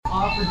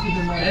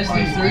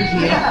Plastic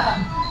surgery.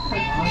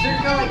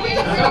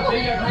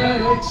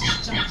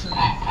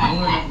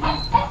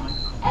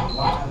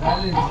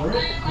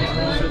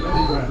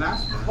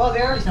 Well,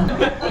 there's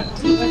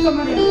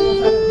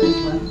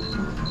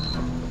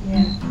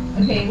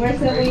Yeah. Okay, we're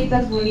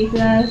Cebollitas,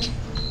 Bonitas.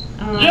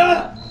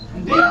 yeah!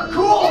 They are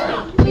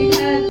cool! We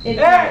have it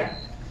Hey!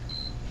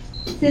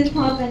 synth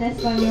pop and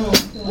Espanol.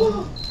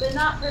 So. But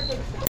not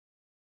perfect.